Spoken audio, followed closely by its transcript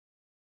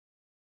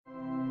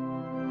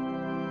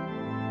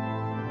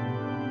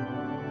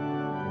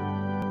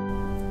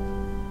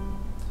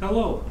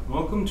Hello,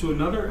 welcome to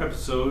another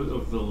episode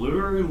of the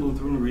Literary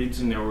Lutheran Reads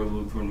in Narrow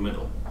Lutheran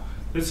Middle.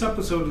 This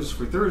episode is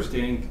for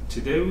Thursday, and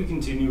today we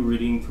continue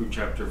reading through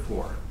chapter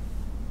 4.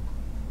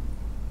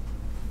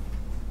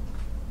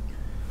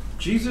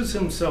 Jesus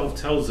himself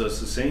tells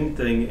us the same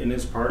thing in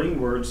his parting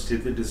words to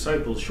the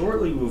disciples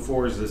shortly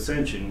before his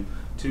ascension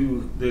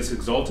to this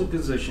exalted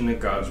position at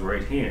God's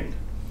right hand.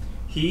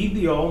 He,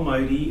 the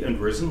Almighty and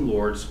risen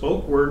Lord,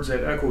 spoke words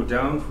that echo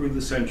down through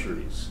the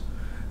centuries.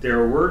 They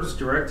are words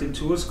directed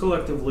to us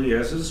collectively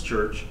as his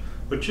church,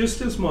 but just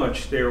as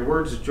much they are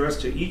words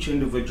addressed to each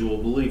individual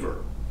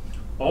believer.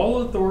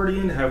 All authority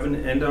in heaven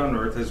and on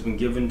earth has been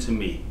given to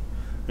me,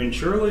 and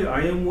surely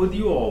I am with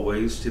you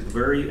always to the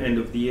very end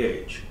of the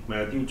age.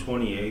 Matthew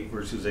 28,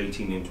 verses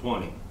 18 and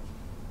 20.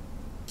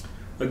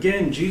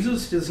 Again,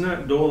 Jesus does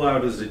not dole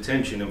out his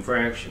attention in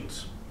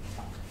fractions.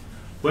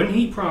 When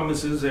he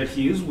promises that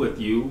he is with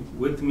you,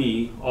 with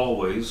me,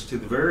 always, to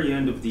the very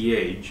end of the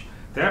age,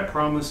 that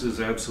promise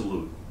is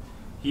absolute.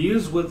 He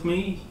is with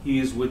me, he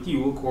is with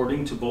you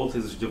according to both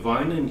his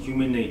divine and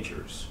human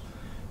natures.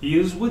 He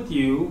is with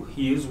you,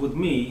 he is with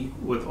me,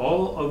 with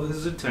all of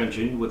his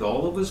attention, with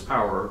all of his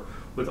power,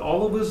 with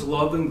all of his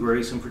love and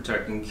grace and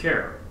protecting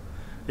care.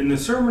 In the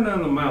Sermon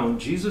on the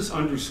Mount, Jesus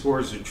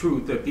underscores the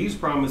truth that these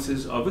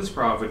promises of his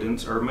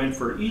providence are meant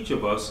for each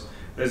of us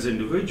as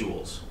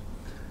individuals.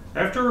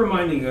 After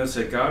reminding us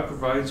that God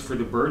provides for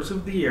the birds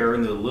of the air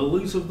and the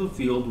lilies of the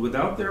field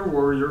without their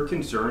worry or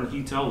concern,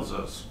 he tells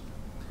us,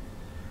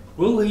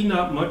 "Will he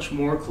not much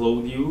more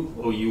clothe you,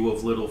 O you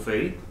of little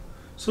faith?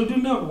 So do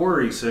not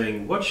worry,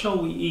 saying, what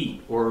shall we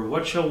eat, or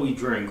what shall we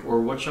drink,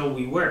 or what shall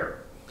we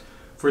wear?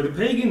 For the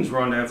pagans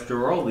run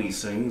after all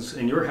these things,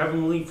 and your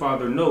heavenly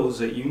Father knows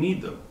that you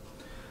need them.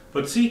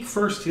 But seek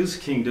first his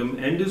kingdom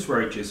and his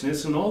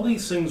righteousness, and all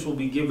these things will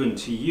be given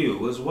to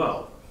you as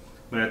well."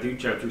 Matthew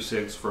chapter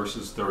 6,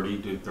 verses 30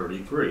 to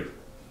 33.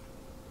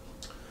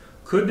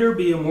 Could there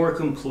be a more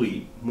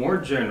complete, more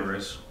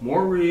generous,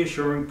 more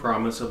reassuring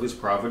promise of his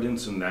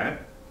providence than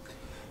that?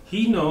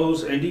 He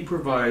knows and he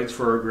provides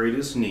for our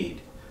greatest need,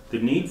 the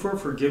need for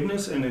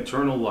forgiveness and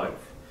eternal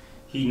life.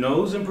 He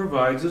knows and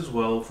provides as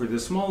well for the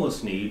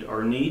smallest need,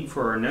 our need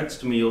for our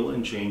next meal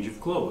and change of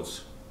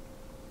clothes.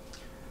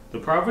 The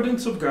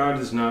providence of God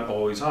is not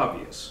always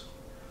obvious.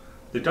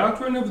 The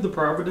doctrine of the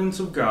providence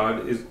of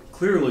God is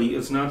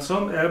not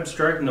some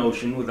abstract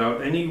notion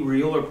without any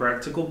real or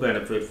practical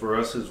benefit for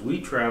us as we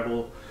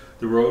travel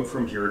the road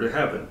from here to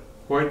heaven.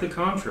 Quite the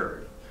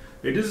contrary.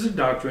 It is a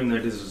doctrine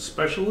that is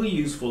especially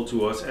useful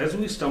to us as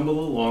we stumble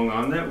along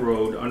on that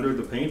road under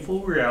the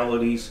painful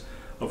realities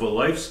of a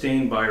life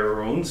stained by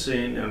our own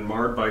sin and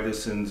marred by the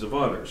sins of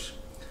others.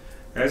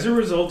 As a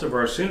result of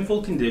our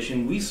sinful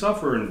condition, we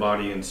suffer in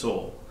body and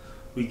soul.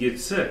 We get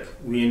sick.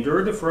 We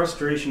endure the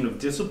frustration of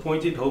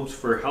disappointed hopes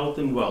for health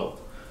and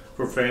wealth,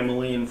 for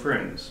family and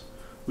friends.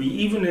 We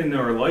even in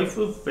our life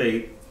of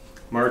faith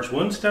march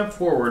one step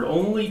forward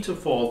only to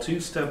fall 2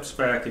 steps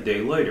back a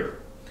day later.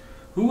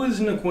 Who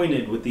isn't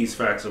acquainted with these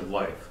facts of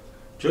life?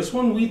 Just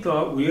when we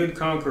thought we had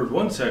conquered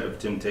one set of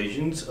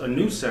temptations, a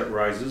new set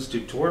rises to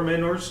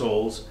torment our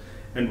souls,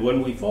 and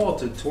when we fall,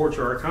 to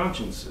torture our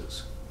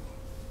consciences.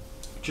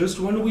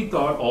 Just when we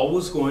thought all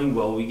was going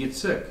well, we get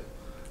sick.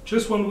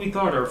 Just when we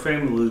thought our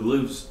family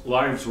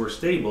lives were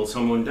stable,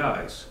 someone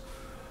dies.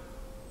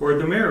 Or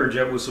the marriage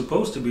that was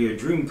supposed to be a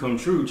dream come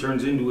true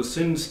turns into a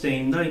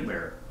sin-stained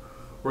nightmare.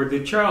 Or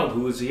the child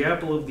who is the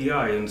apple of the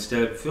eye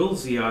instead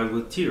fills the eye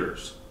with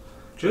tears.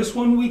 Just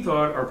when we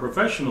thought our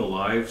professional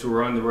lives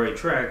were on the right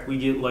track, we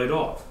get laid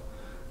off.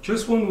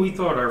 Just when we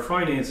thought our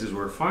finances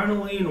were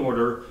finally in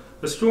order,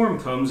 a storm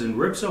comes and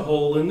rips a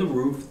hole in the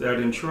roof that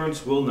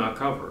insurance will not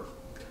cover.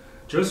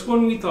 Just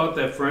when we thought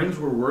that friends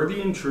were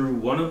worthy and true,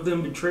 one of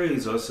them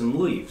betrays us and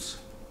leaves.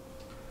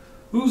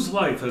 Whose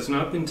life has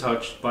not been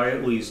touched by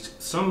at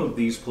least some of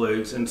these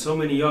plagues and so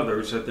many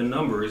others that the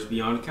number is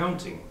beyond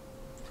counting?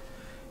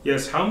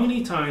 Yes, how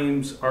many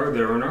times are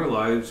there in our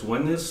lives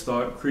when this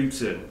thought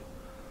creeps in?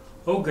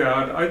 "Oh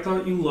God, I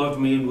thought you loved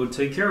me and would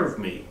take care of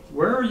me.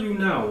 Where are you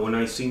now when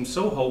I seem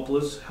so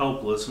hopeless,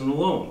 helpless, and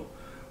alone?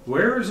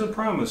 Where is the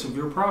promise of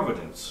your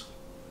providence?"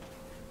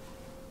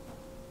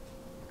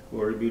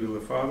 Glory be to the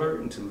Father,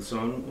 and to the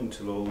Son, and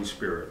to the Holy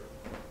Spirit,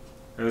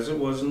 as it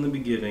was in the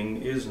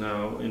beginning, is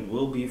now, and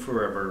will be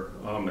forever.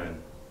 Amen.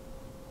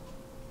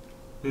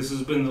 This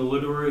has been the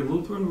Literary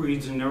Lutheran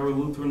Reads in Narrow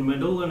Lutheran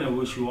Middle, and I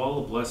wish you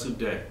all a blessed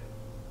day.